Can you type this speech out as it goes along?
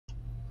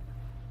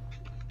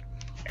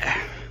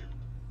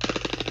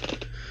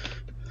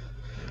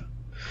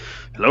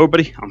Hello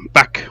everybody, I'm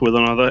back with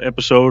another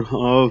episode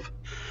of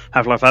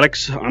Half-Life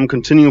Alyx. I'm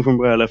continuing from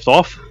where I left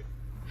off.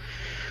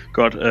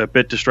 Got a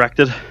bit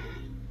distracted.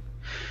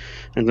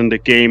 And then the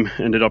game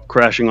ended up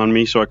crashing on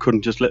me, so I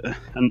couldn't just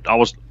and I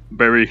was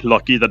very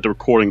lucky that the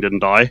recording didn't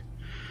die.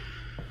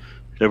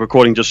 The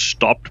recording just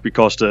stopped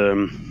because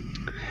the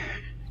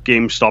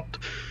game stopped.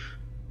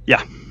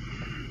 Yeah.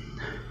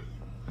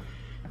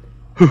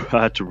 Whew,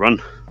 I had to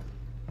run.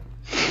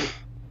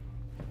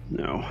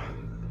 No.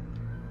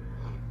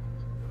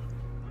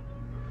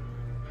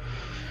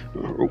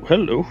 Oh,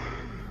 hello.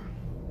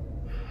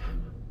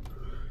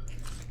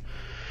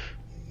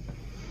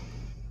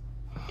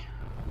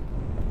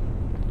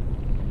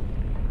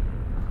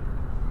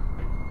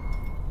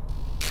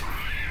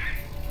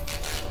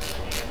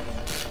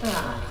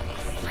 Ah,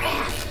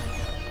 crap.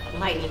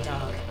 Lightning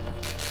dog.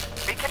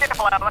 Be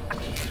careful, Alex.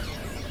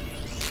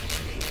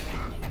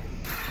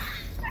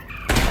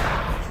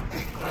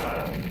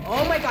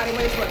 Oh my god, he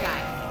went into a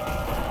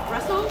guy.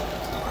 Russell?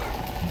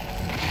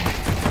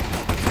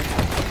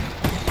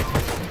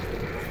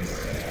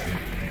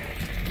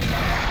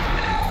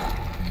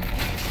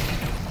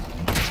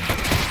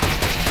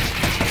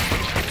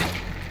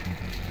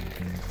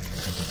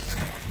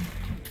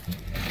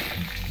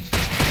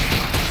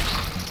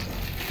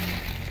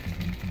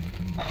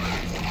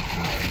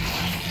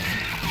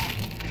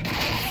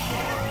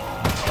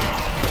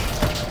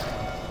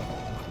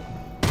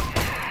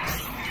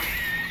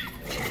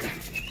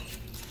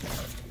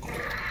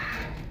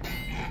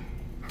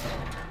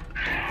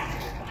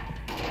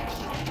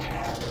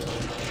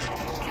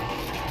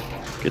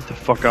 Get the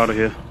fuck out of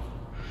here.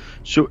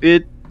 So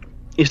is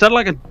that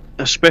like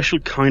a special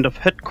kind of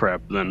head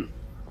crab then?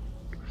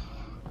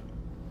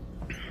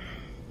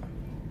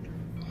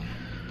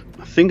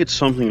 I think it's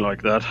something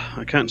like that.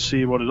 I can't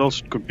see what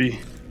else it could be.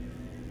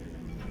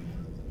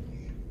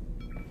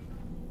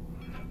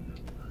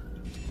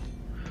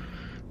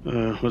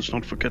 Let's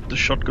not forget the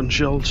shotgun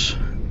shells.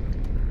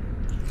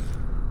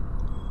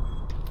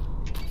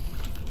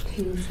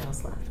 2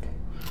 shells left.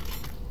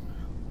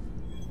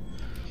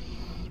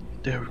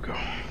 There we go.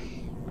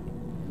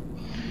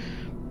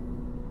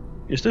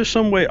 Is there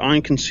some way I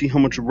can see how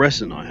much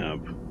resin I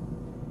have?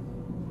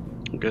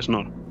 I guess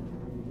not.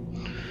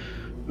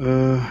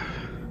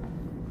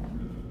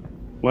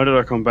 Why did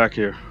I come back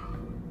here?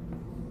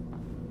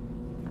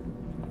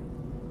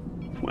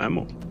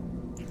 Ammo.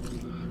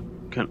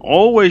 Can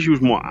always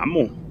use more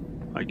ammo,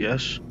 I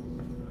guess.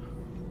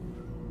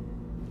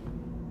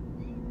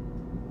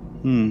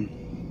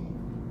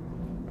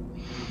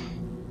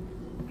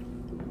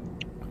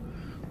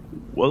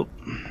 Well,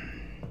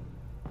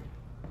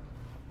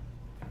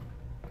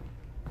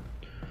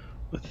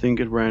 I think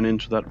it ran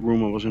into that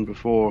room I was in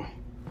before.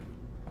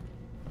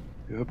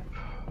 Yep.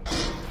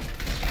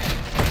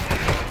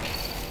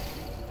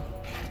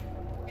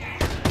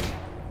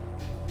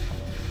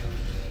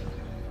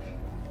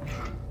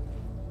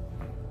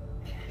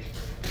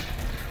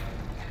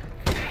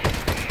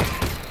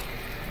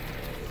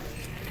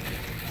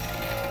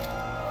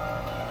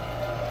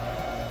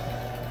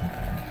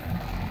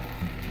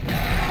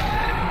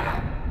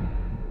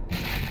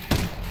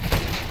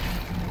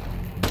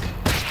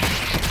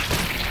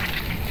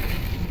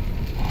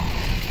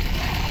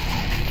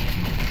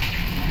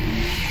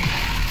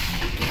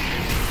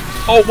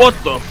 Oh, what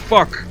the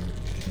fuck?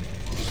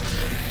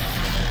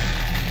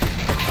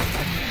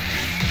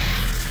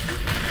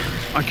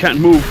 I can't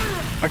move.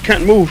 I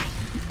can't move.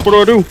 What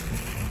do I do?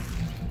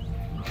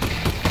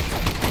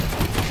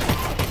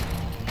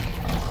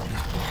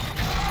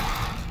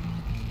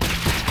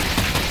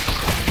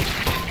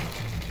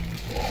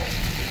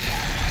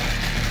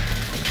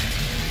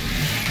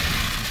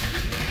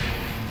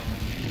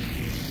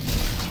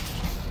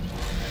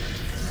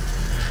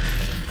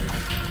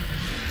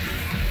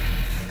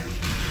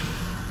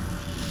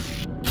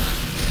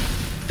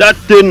 That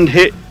didn't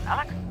hit.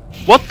 Alex?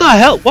 What the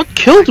hell? What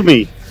killed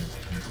me?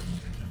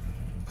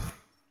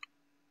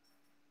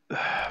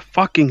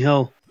 Fucking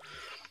hell.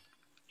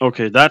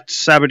 Okay, that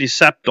Sabbaty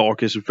Sap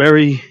dog is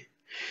very,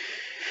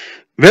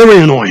 very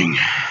annoying.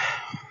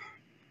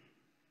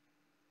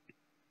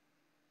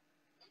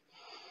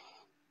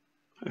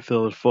 I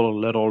feel it full of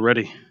lead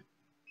already.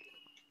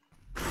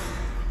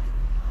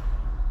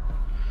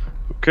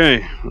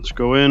 Okay, let's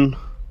go in.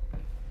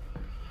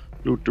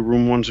 Loot the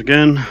room once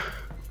again.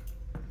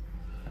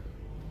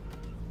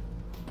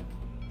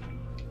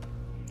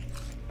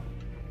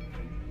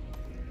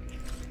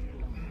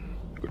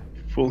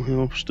 Full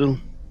health still.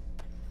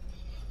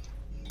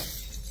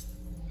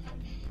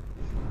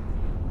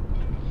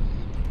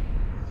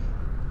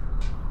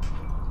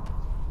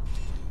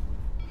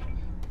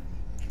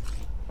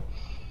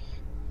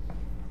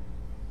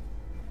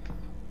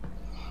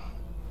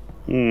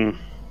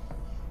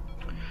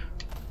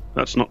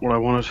 That's not what I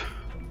wanted.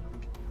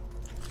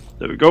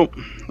 There we go.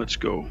 Let's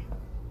go.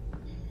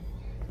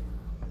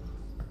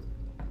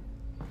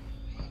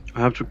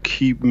 I have to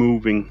keep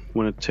moving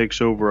when it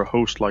takes over a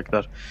host like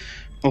that.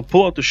 I'll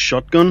pull out the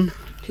shotgun.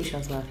 2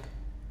 shells left.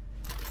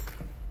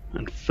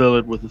 And fill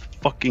it with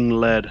fucking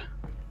lead.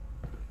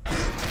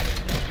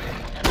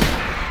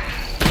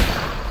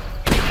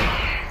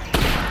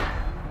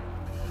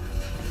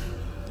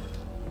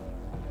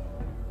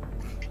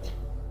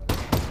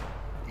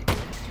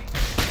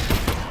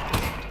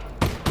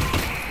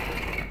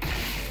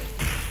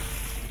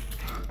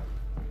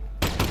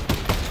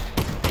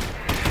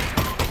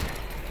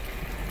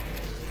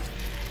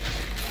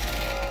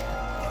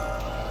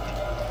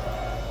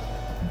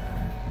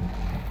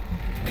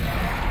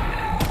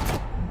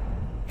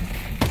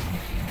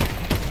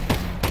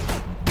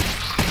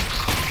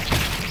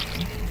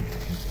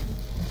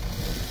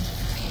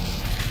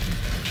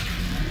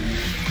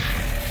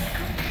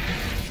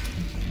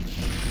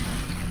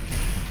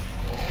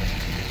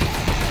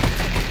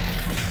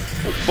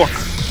 fuck?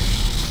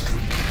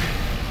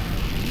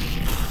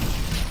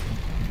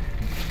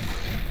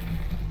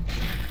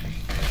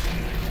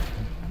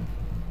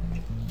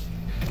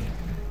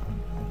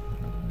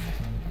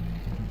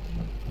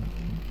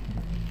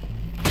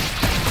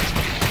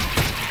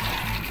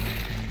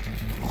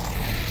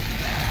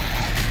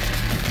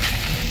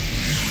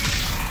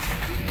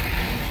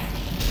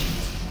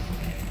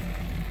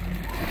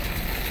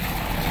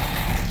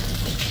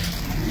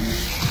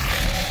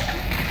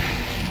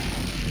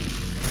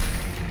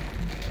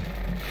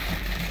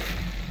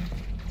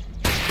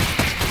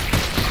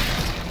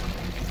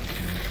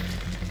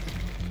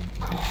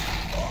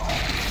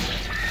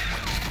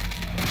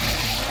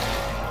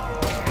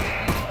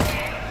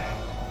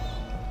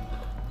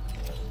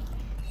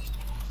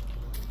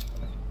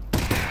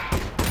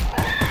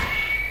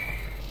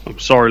 I'm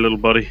sorry, little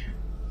buddy.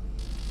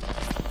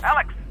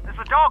 Alex, is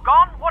the dog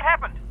gone? What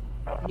happened?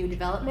 New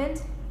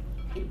development?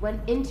 It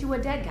went into a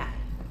dead guy.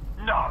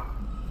 No.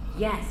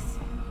 Yes.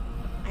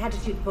 I had to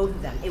shoot both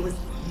of them. It was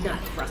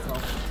nuts, Russell.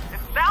 It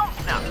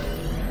sounds nuts.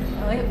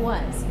 Oh, it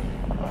was.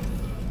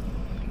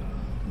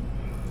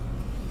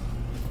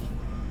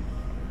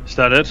 Is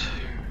that it?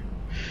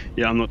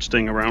 Yeah, I'm not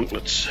staying around.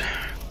 Let's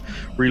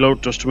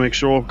reload just to make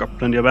sure I've got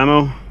plenty of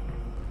ammo.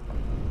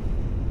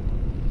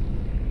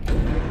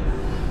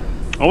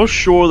 I was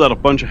sure that a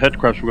bunch of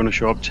headcrabs were going to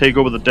show up, take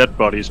over the dead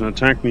bodies and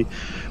attack me,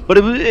 but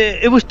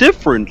it was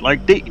different.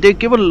 Like they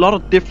give a lot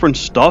of different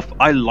stuff.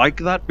 I like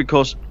that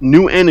because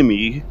new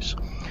enemies.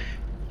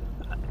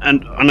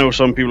 And I know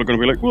some people are going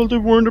to be like, well, they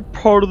weren't a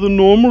part of the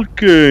normal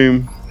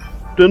game.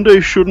 Then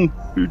they shouldn't.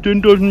 Then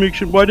doesn't make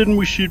sense. Why didn't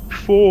we see it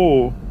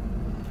before?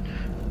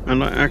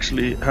 And I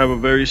actually have a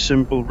very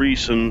simple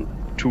reason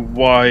to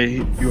why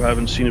you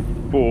haven't seen it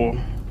before.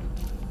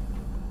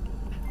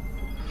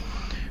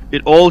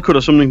 It all could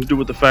have something to do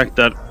with the fact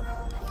that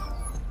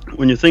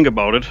when you think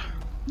about it,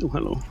 oh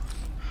hello.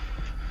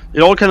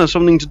 It all kind of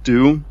something to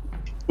do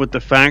with the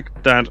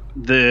fact that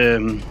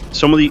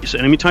some of these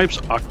enemy types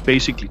are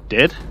basically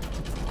dead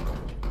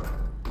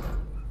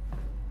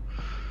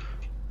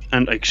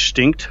and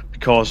extinct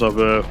because of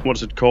what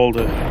is it called,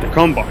 the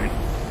Combine.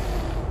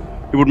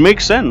 It would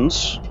make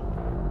sense.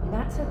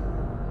 Not to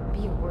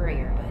be a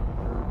worrier,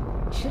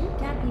 but shouldn't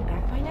Dad be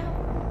back by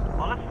now?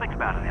 Well, let's think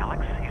about it,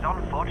 Alex. He's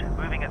on foot,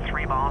 moving at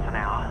 3 miles an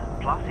hour.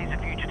 Plus, he's a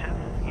fugitive.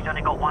 He's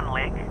only got one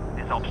leg.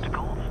 There's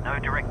obstacles, no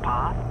direct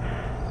path.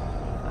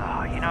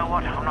 You know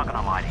what? I'm not going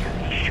to lie to you.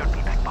 He should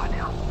be back by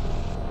now.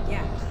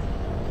 Yeah.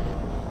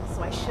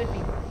 So I should be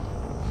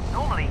worried.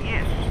 Normally,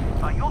 yes.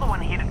 You're the one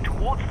headed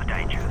towards the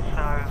danger,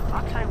 so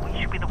I'd say we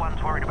should be the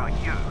ones worried about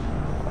you.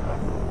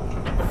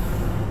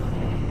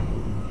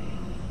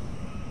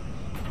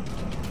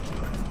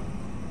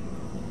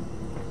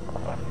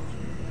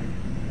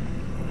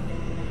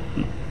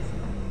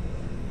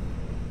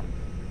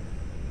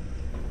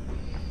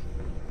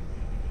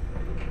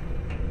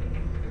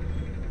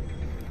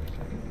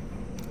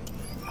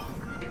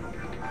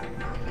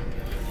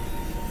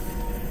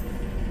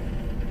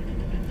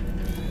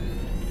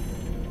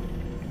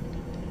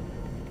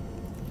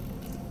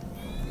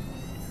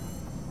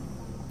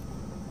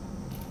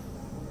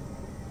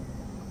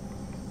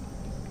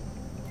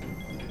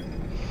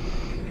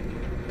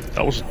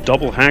 That was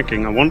double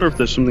hacking. I wonder if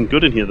there's something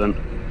good in here then.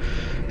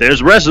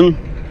 There's resin.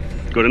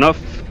 Good enough.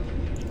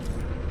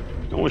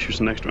 I want to use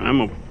some extra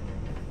ammo.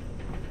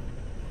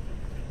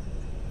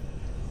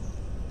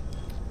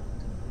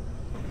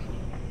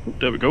 Oh,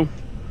 there we go.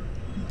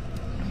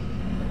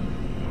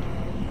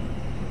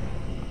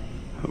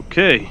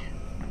 Okay.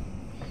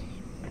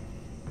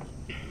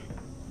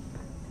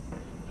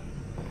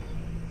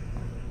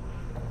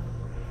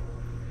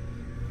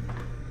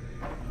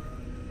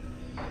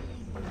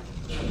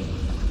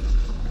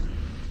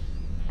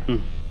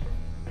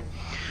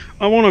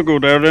 I want to go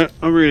down there,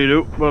 I really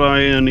do, but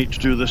I need to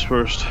do this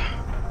first.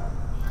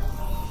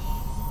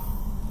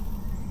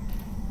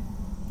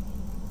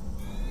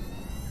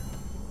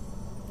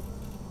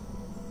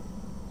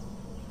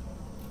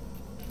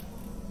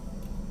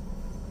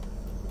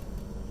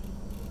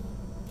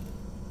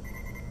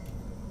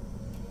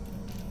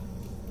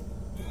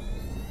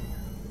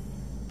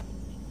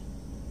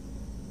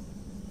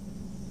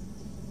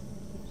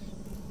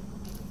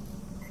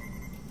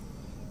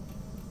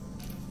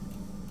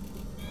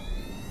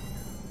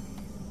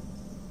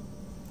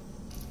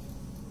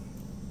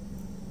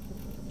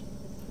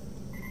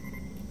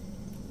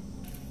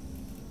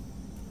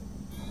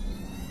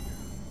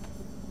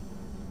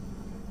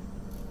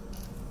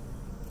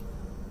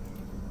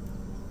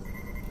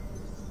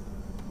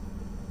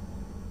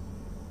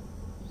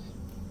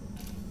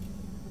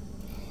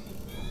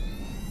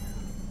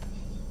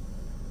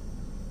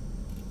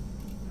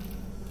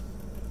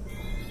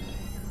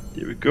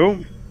 There we go.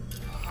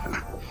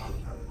 I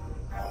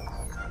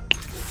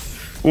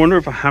wonder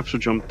if I have to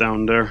jump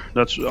down there.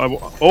 That's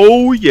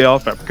oh yeah,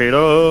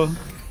 fabricator.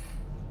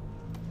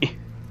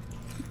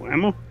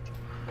 Ammo.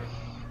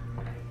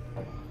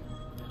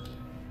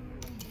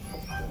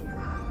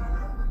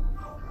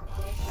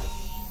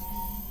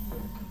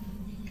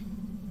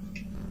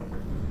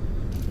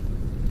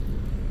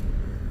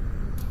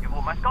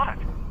 almost got it.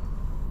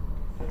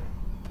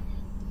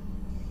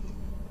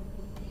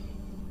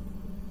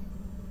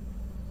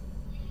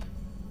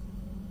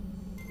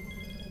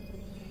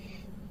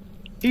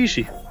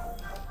 Easy.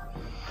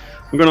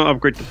 I'm gonna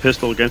upgrade the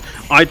pistol again.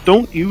 I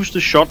don't use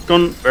the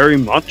shotgun very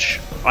much.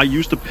 I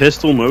use the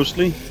pistol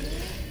mostly.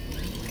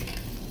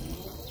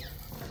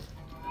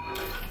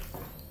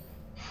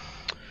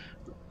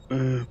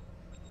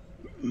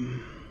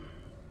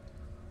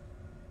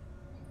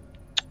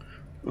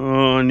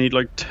 I need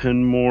like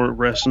 10 more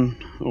resin.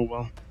 Oh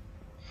well.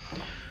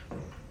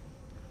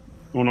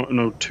 Oh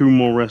no, 2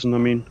 more resin, I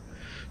mean.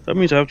 That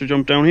means I have to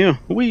jump down here.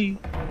 Whee!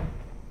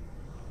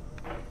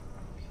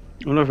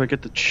 I wonder if I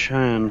get the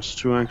chance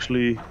to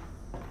actually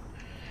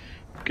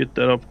get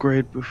that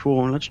upgrade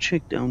before. Let's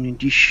check down in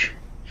dish.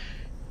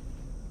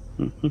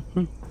 Well,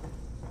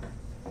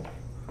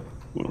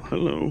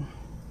 hello.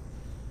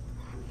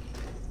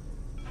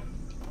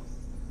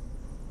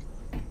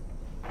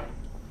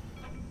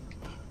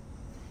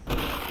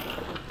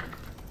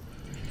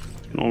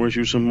 Can always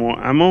use some more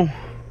ammo.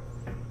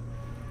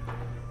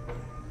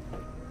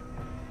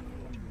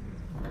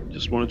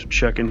 Just wanted to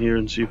check in here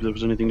and see if there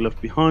was anything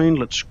left behind.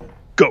 Let's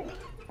go.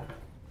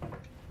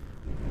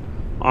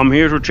 I'm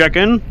here to check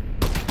in.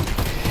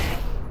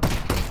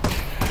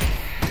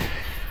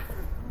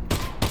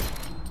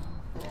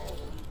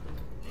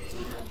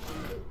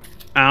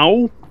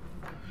 Ow.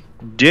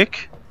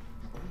 Dick.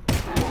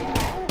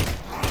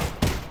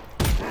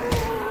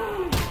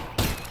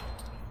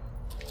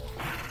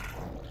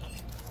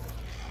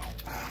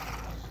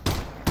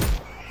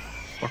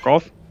 Fuck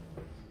off.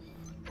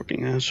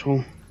 Fucking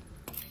asshole.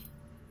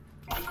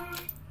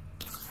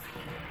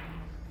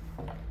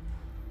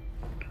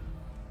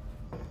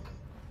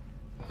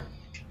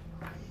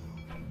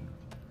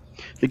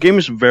 The game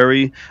is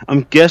very...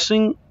 I'm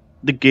guessing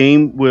the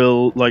game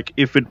will, like,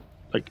 if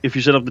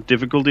you set up the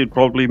difficulty, it'd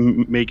probably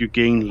make you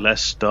gain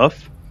less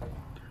stuff.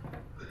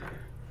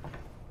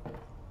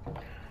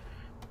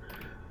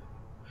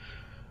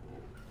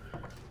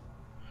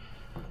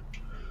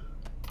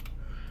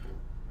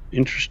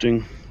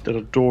 Interesting that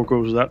a door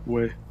goes that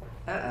way.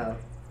 Uh-oh.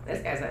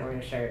 This guy's not wearing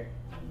a shirt.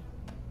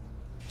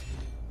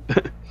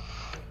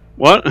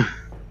 What?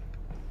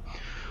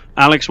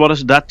 Alex, what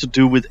has that to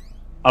do with...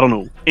 I don't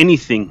know,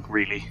 anything,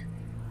 really.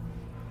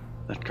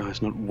 That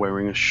guy's not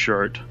wearing a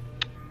shirt.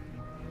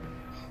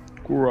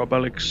 Grow up,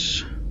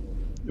 Alex.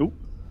 Oh.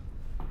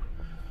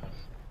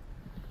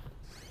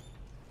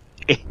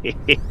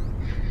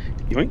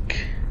 Yoink.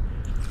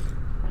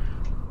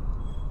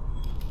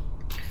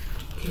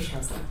 2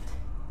 shells left.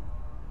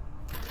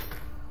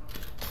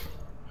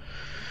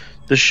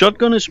 The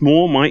shotgun is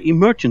more my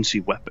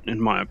emergency weapon,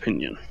 in my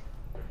opinion.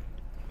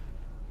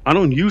 I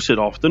don't use it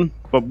often,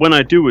 but when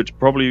I do, it's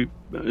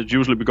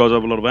usually because I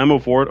have a lot of ammo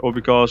for it, or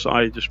because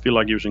I just feel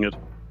like using it.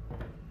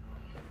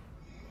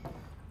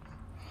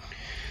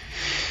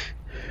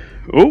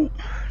 Oh!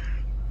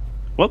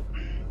 What?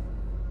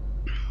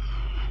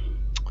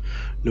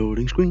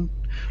 Loading screen,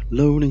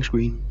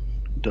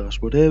 does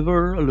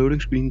whatever a loading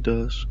screen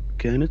does.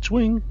 Can it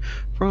swing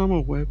from a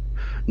web?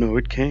 No,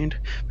 it can't,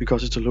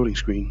 because it's a loading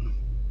screen.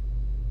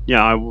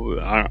 Yeah, I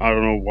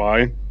don't know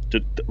why.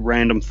 Just a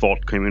random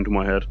thought came into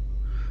my head.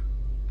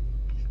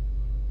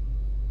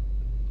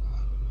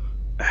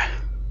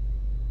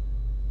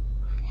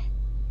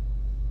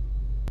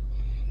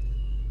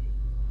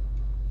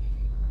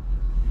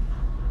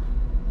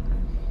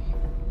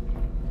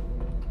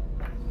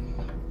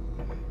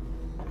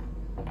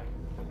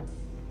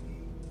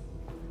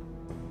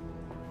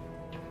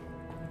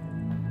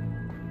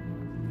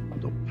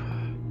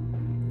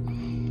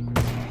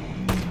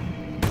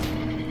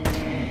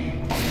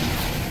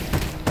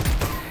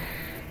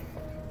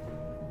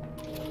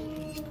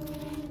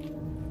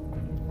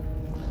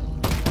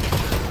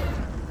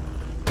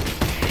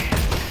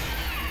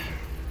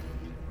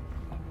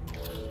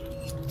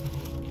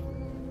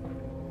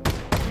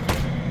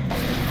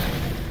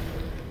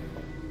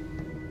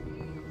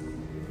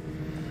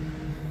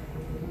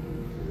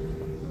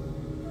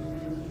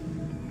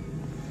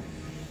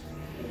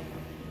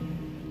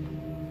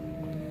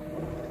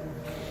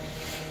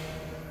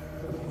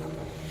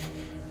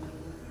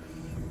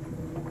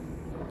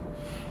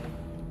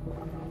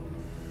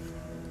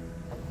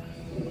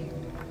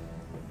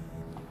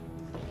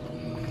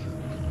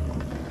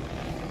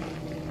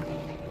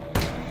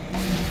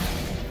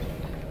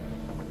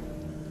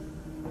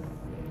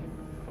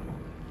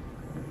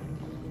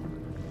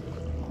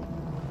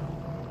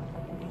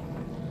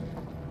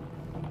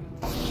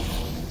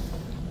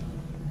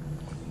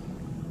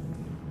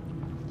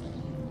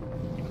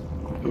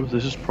 Oh,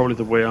 this is probably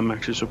the way I'm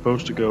actually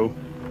supposed to go.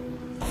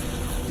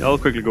 Yeah, I'll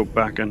quickly go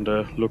back and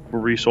look for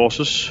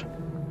resources.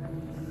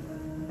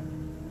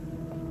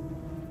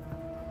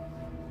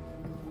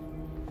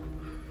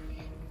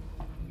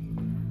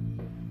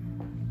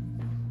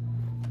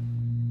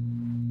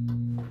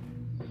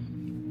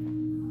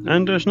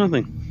 And there's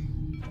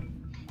nothing.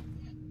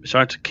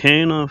 Besides a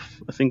can of,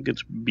 I think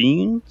it's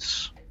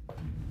beans?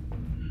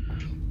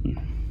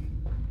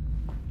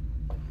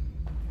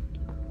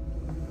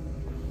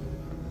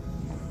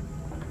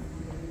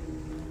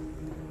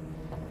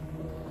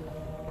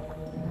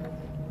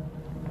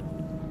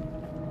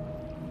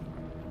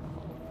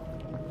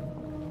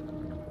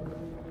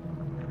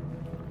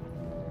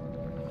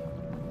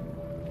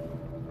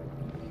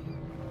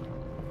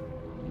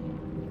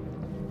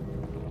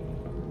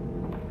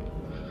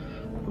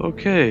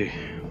 Okay.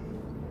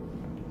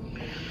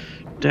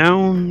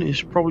 Down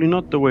is probably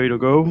not the way to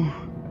go.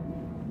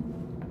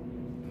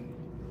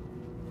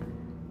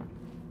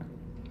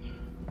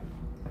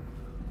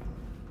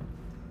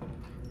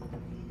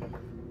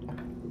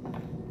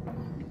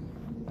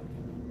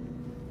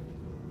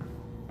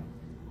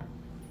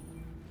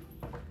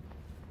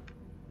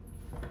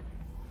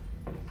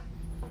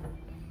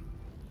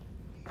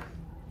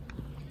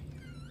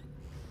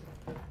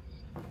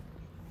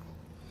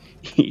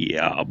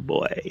 Yeah,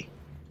 boy.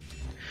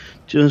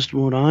 Just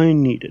what I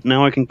needed.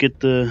 Now I can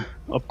get the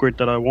upgrade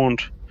that I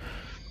want.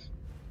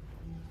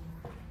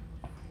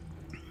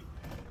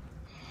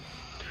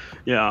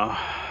 Yeah.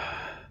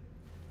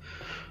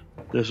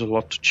 There's a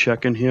lot to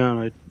check in here, and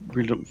I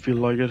really don't feel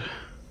like it.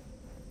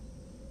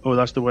 Oh,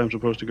 that's the way I'm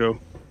supposed to go.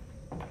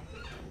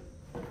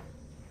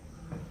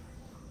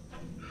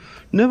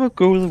 Never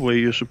go the way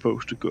you're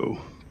supposed to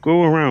go.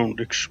 Go around,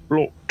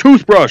 explore.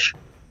 Toothbrush!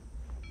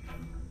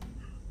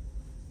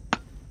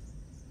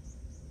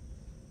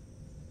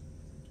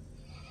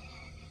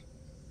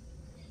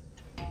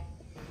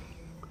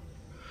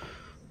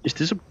 Is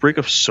this a brick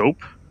of soap?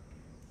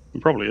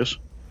 It probably is.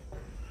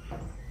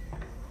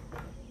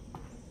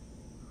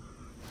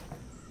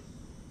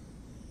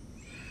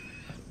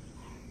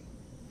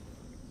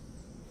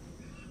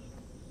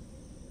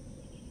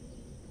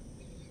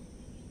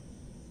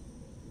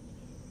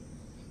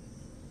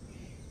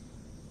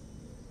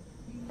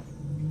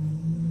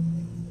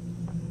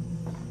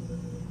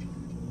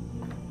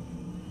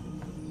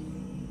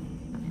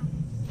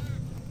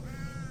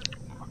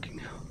 Fucking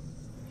hell.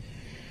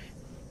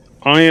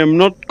 I am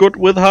not good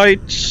with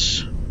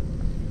heights.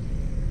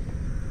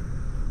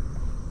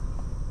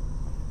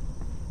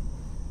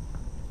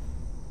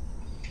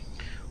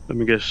 Let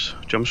me guess.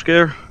 Jump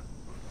scare?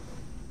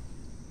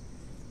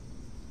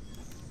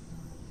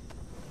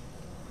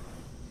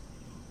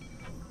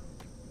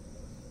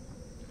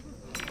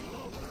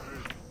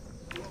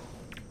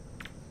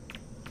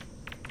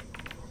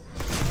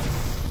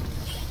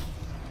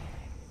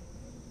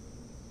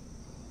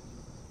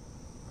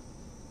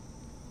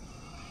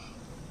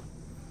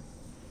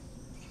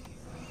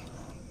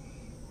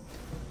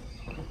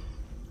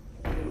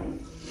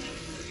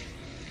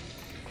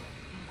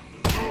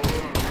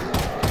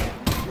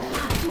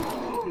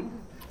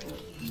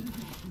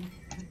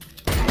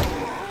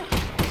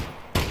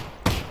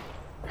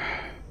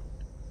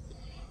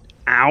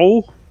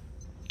 Ow!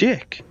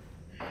 Dick!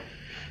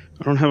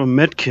 I don't have a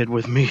med kit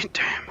with me,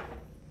 damn.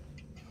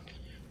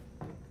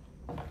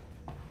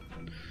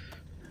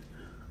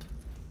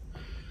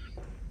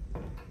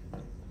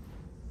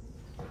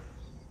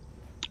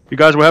 You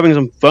guys were having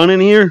some fun in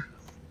here?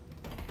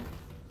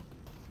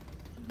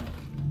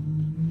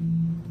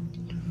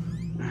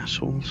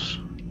 Assholes.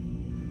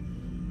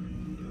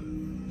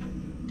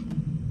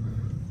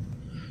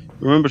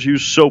 Remember to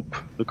use soap.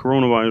 The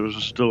coronavirus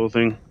is still a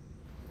thing.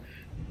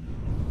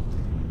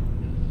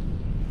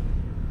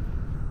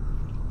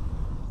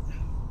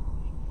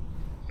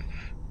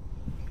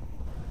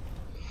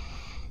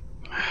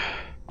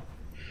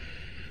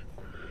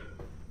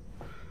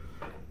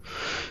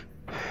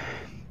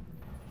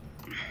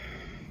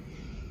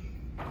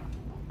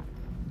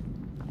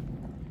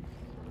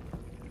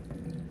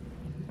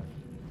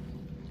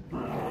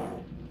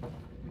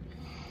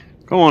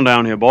 Come on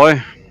down here,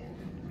 boy.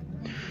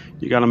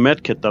 You got a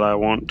med kit that I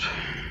want.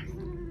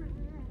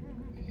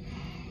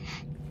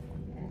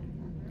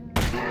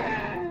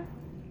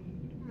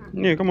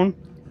 Yeah, come on.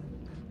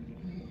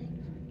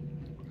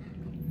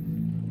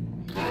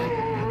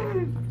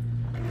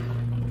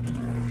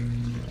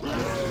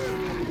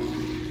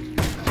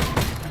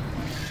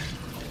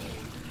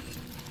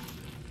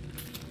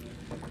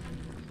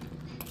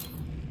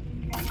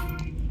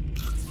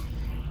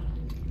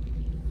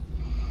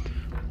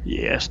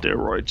 Yeah,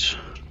 steroids.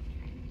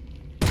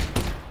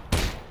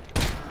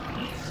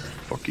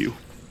 Fuck you.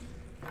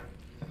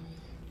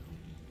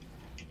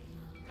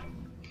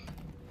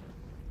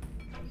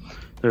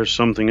 There's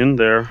something in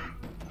there,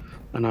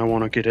 and I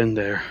want to get in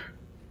there.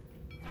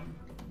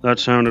 That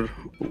sounded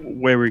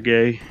very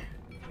gay,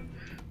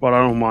 but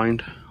I don't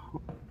mind.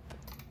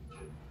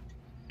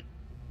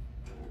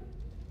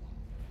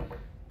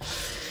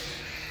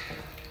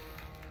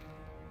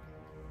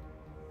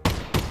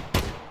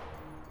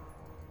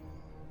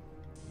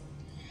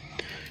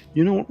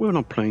 You know what? We're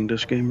not playing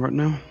this game right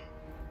now.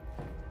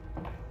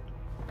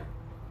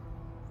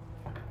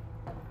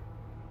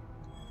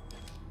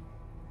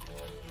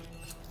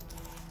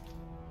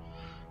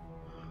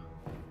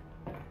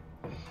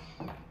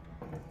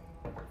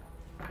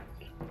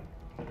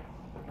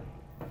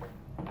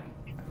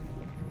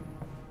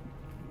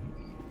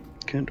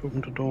 Can't open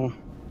the door.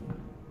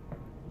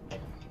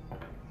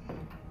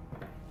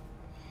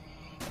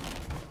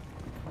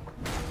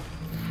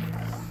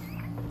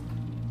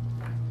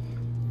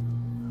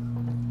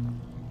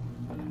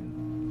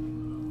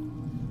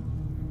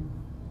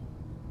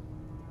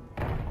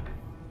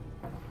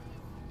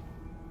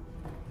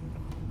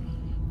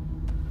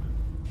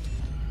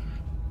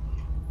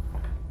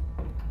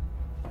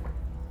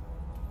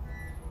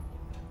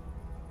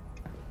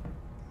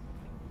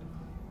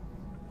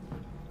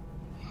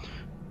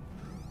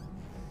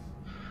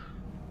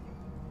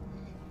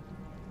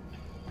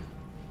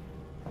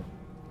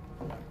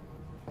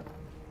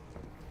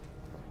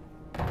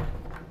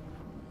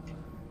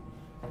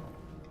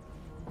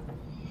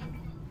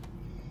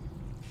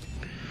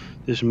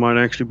 This might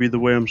actually be the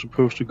way I'm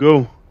supposed to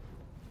go.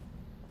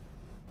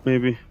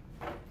 Maybe.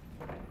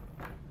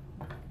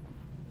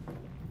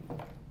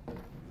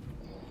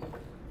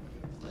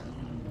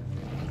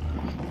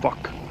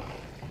 Fuck.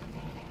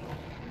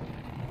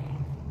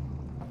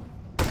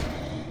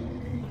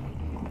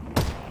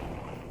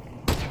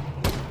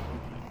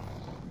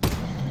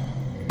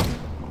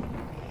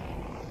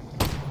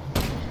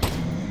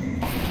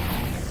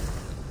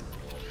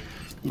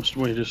 Must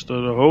we just did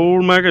a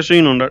whole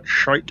magazine on that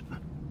shite.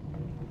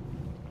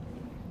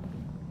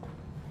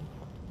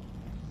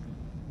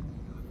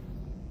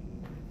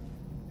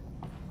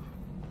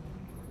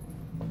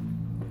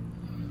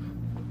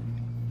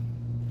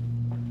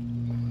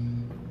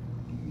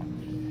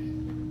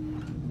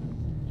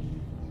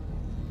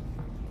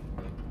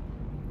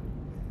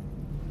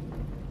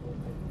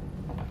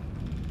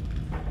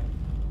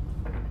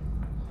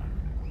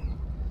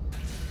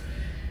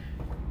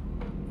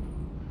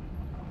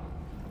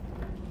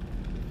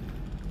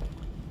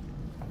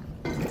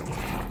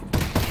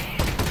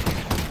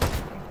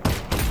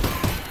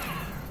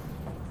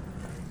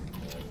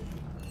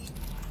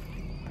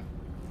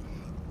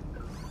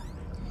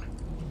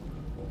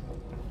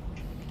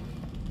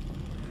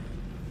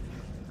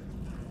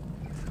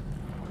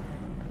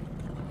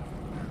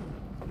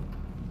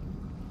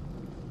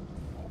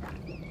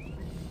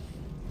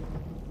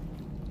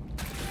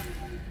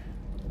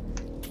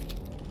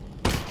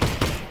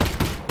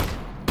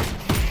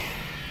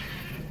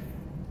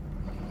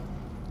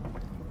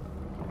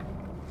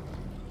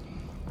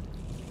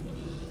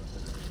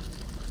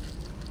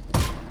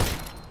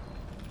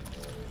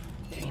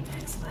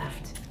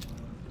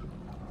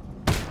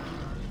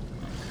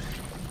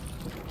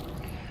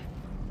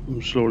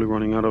 I'm slowly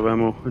running out of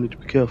ammo. I need to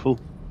be careful.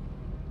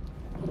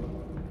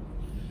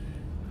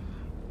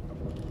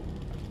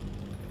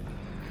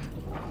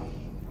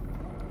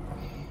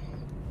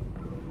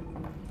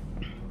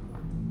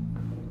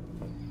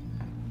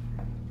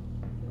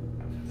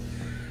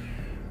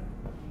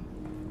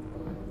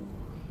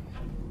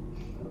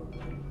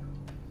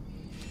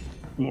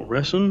 More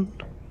resin.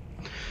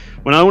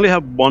 When I only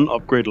have one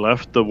upgrade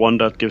left, the one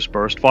that gives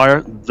burst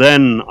fire,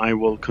 then I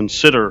will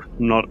consider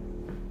not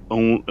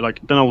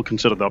then I will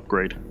consider the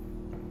upgrade.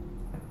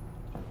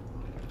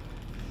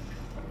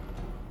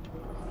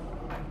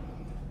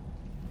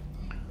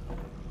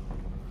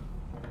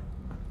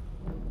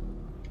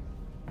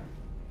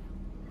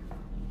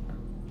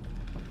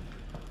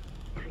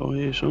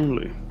 Employees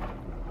only.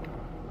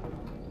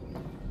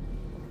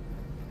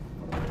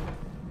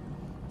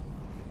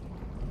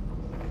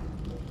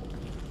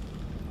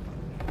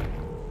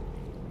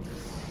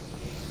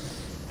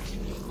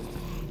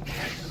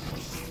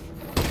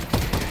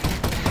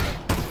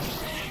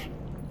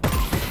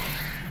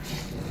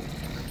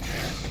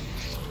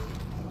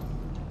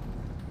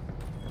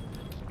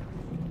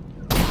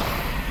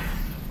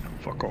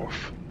 Fuck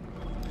off.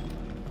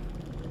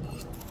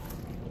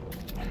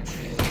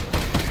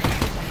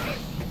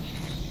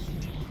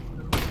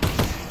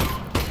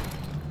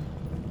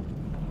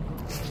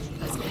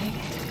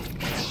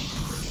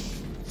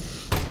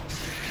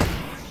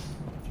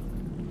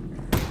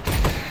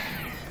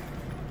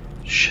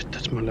 Shit,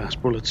 that's my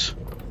last bullets.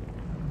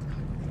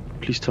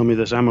 Please tell me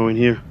there's ammo in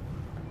here.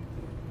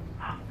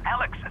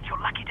 Alex, it's your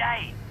lucky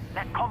day.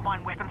 That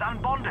combine weapon's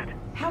unbonded.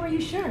 How are you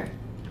sure?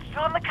 It's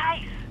still in the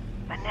case.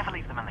 They never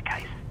leave them in the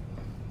case.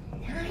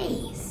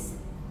 Nice.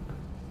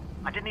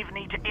 I didn't even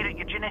need to edit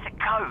your genetic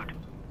code.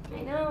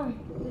 I know.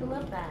 We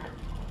love that.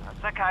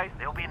 That's okay.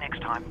 There'll be a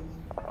next time.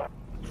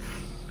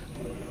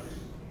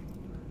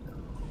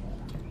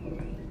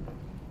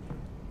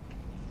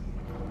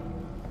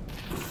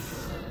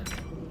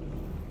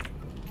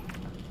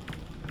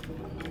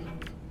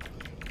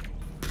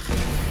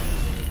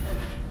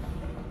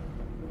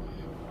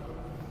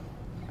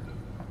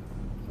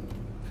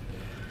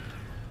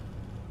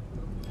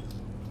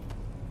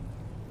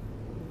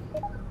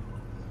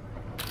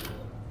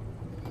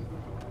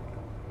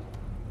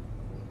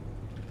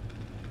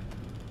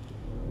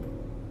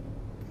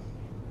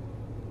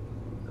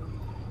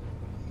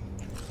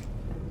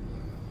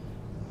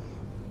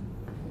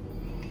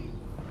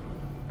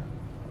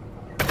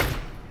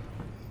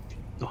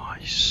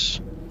 Nice.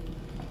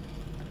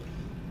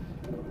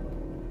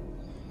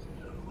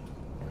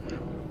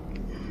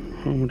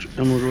 How much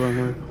ammo do I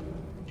have?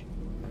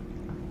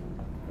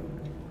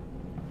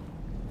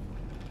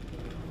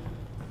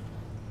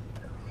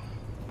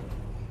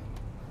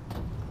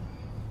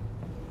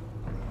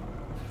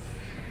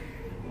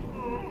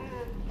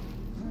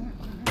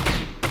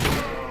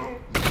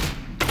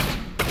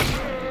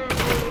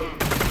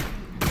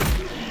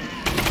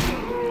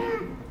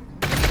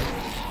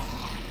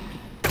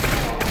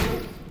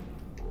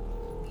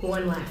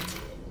 One left.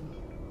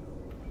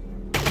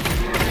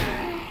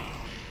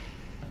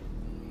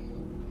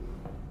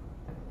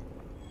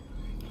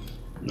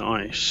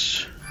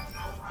 Nice.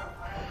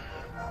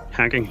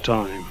 Hacking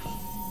time.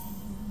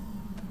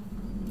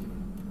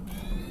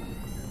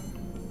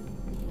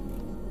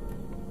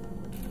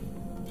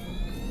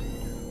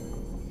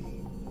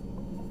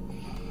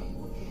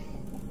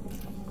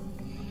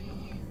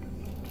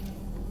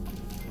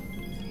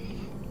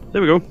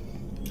 There we go.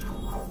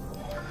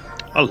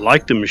 I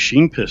like the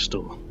machine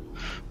pistol.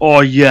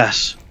 Oh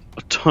yes!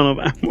 A ton of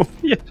ammo.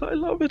 Yes, I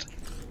love it.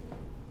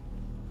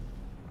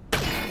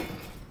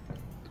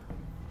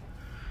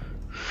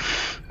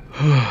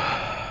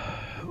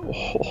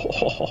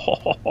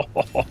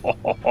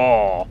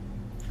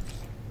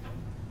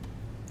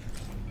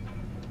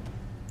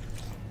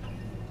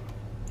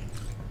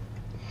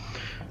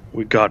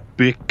 We got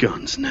big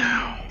guns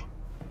now.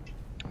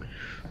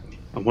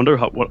 I wonder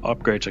what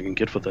upgrades I can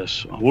get for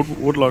this. I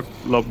would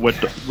love red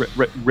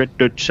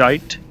the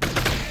sight.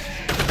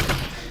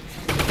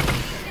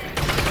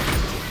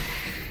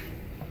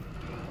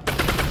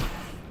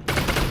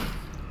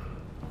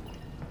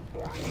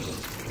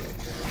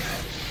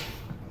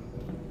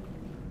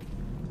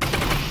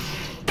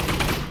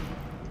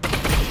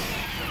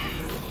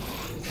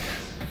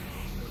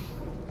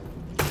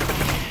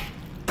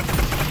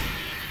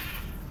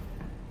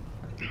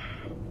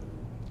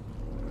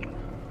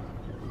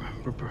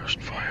 Remember burst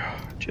fire,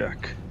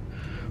 Jack.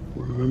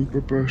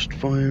 Remember burst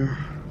fire.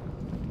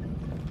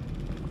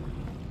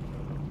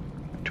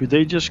 Do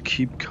they just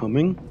keep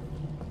coming?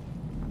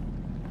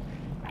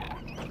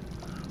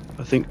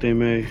 I think they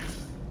may.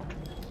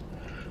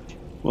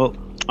 Well,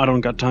 I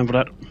don't got time for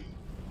that.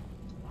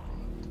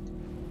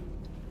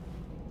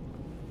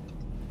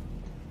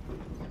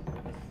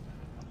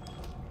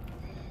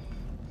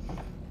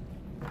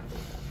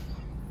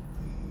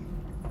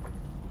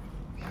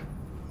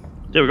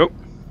 There we go.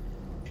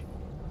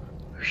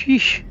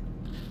 Sheesh.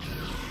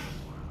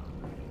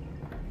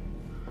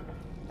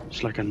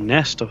 It's like a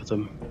nest of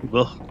them.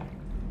 Ugh.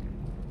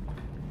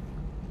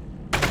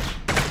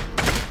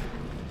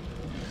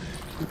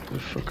 Get the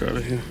fuck out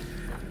of here.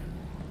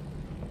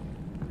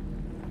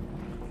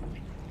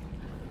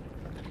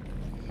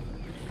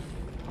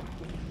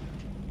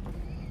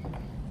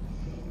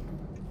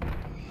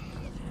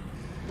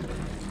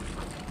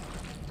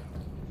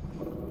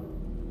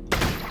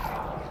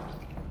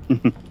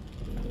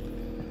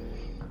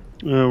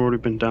 I've already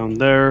been down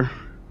there.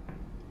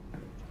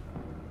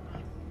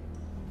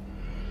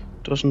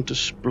 Doesn't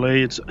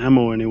display its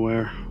ammo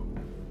anywhere,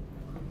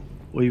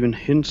 or even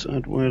hints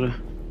at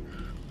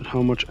at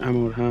how much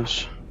ammo it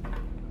has.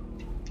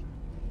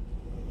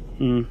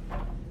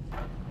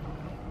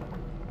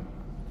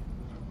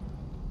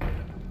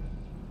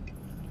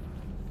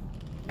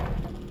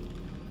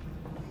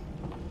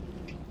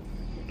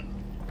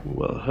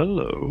 Well,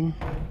 hello.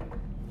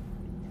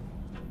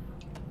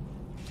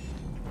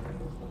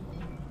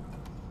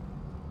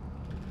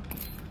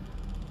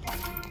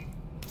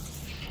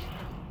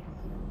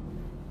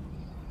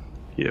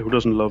 Yeah, who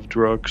doesn't love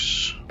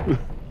drugs?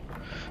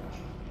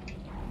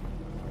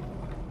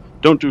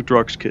 Don't do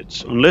drugs,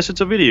 kids. Unless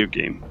it's a video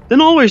game. Then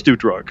always do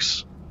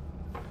drugs.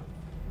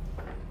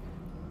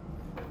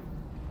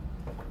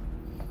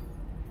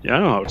 Yeah, I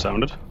know how it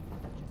sounded.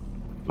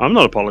 I'm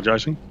not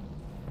apologizing.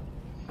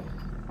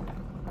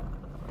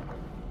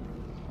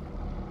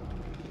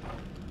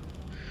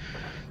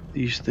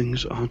 These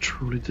things are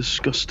truly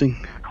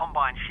disgusting.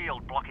 Combine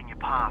shield blocking your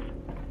path.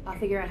 I'll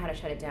figure out how to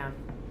shut it down.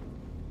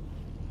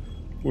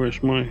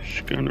 Where's my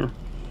scanner?